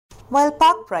While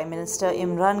Pak Prime Minister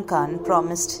Imran Khan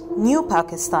promised New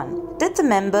Pakistan, did the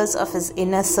members of his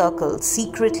inner circle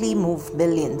secretly move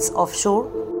billions offshore?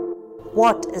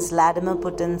 What is Vladimir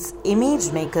Putin's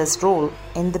image maker's role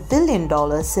in the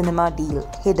billion-dollar cinema deal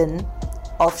hidden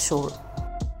offshore?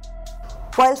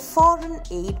 While foreign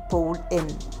aid poured in,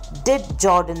 did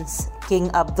Jordan's King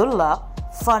Abdullah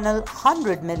funnel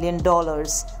 $100 million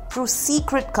through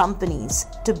secret companies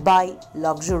to buy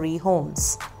luxury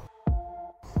homes?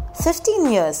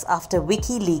 15 years after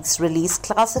WikiLeaks released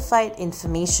classified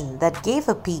information that gave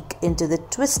a peek into the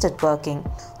twisted working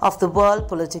of the world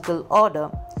political order,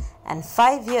 and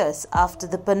 5 years after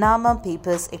the Panama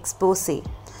Papers expose,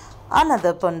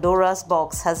 another Pandora's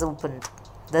box has opened,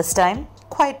 this time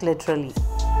quite literally.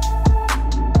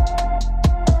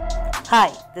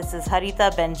 Hi, this is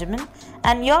Harita Benjamin,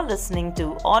 and you're listening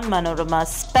to On Manorama's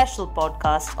special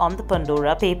podcast on the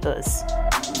Pandora Papers.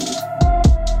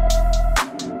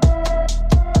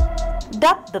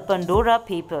 Dubbed the Pandora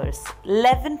Papers,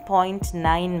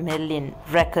 11.9 million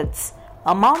records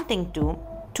amounting to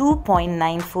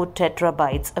 2.94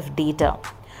 terabytes of data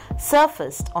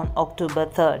surfaced on October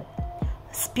 3rd,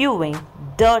 spewing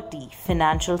dirty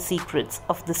financial secrets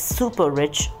of the super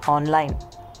rich online.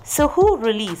 So who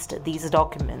released these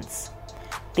documents?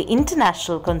 The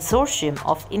International Consortium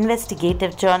of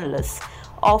Investigative Journalists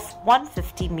of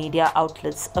 150 media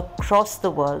outlets across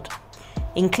the world,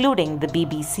 including the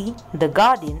BBC, The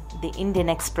Guardian, The Indian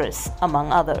Express,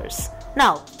 among others.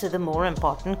 Now to the more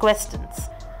important questions.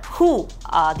 Who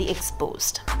are the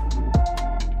exposed?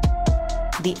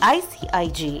 The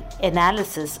ICIJ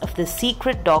analysis of the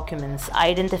secret documents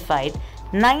identified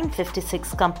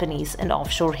 956 companies and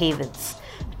offshore havens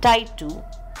tied to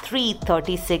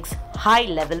 336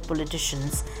 high-level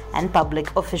politicians and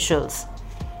public officials,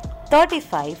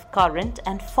 35 current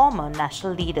and former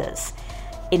national leaders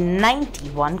in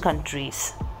 91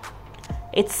 countries.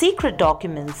 Its secret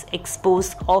documents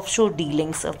expose offshore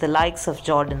dealings of the likes of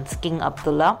Jordan's King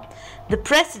Abdullah, the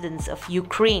presidents of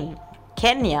Ukraine,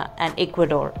 Kenya and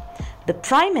Ecuador, the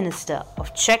Prime Minister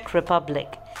of Czech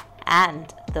Republic,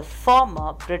 and the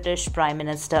former British Prime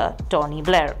Minister Tony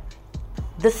Blair.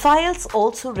 The files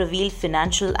also reveal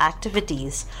financial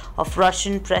activities of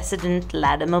Russian President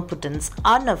Vladimir Putin's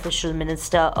unofficial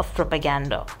Minister of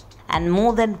Propaganda, and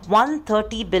more than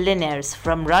 130 billionaires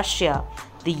from Russia,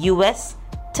 the US,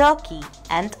 Turkey,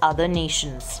 and other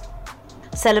nations.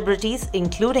 Celebrities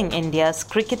including India's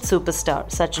cricket superstar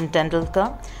Sachin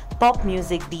Tendulkar, pop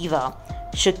music diva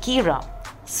Shakira,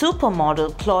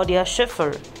 supermodel Claudia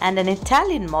Schiffer, and an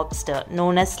Italian mobster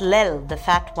known as Lel the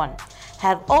Fat One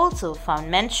have also found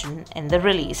mention in the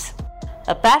release.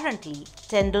 Apparently,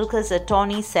 Tendulkar's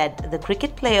attorney said the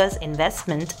cricket player's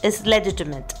investment is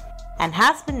legitimate and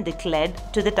has been declared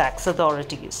to the tax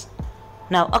authorities.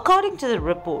 Now, according to the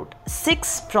report,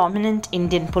 6 prominent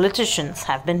Indian politicians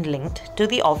have been linked to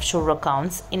the offshore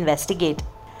accounts investigated.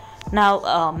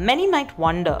 Now, many might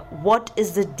wonder, what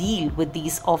is the deal with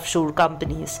these offshore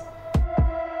companies?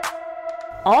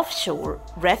 Offshore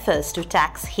refers to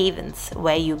tax havens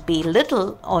where you pay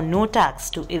little or no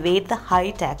tax to evade the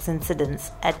high tax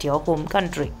incidence at your home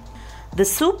country. The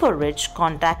super rich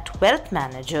contact wealth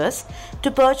managers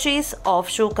to purchase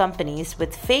offshore companies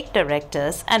with fake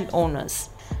directors and owners.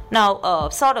 Now,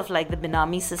 sort of like the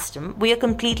Binami system we are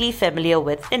completely familiar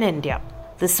with in India.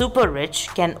 The super rich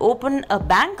can open a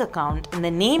bank account in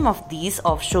the name of these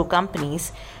offshore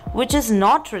companies, which is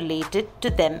not related to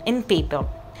them in paper,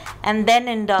 and then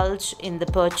indulge in the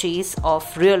purchase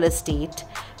of real estate,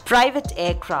 private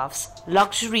aircrafts,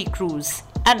 luxury cruise,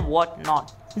 and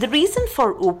whatnot. The reason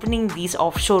for opening these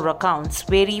offshore accounts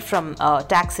vary from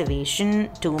tax evasion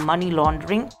to money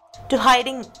laundering to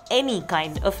hiding any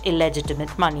kind of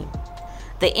illegitimate money.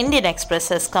 The Indian Express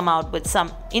has come out with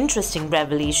some interesting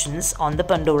revelations on the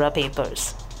Pandora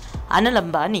Papers. Anil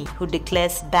Ambani, who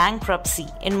declares bankruptcy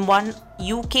in one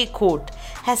UK court,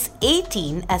 has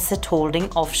 18 asset holding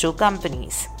offshore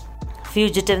companies.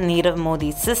 Fugitive Nirav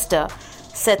Modi's sister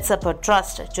sets up a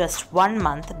trust just 1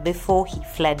 month before he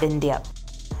fled India.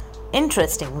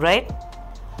 Interesting, right?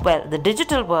 Well, the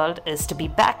digital world is to be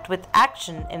packed with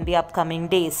action in the upcoming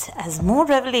days as more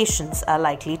revelations are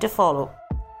likely to follow.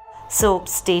 So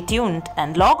stay tuned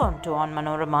and log on to On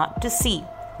Manorama to see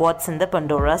what's in the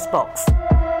Pandora's box.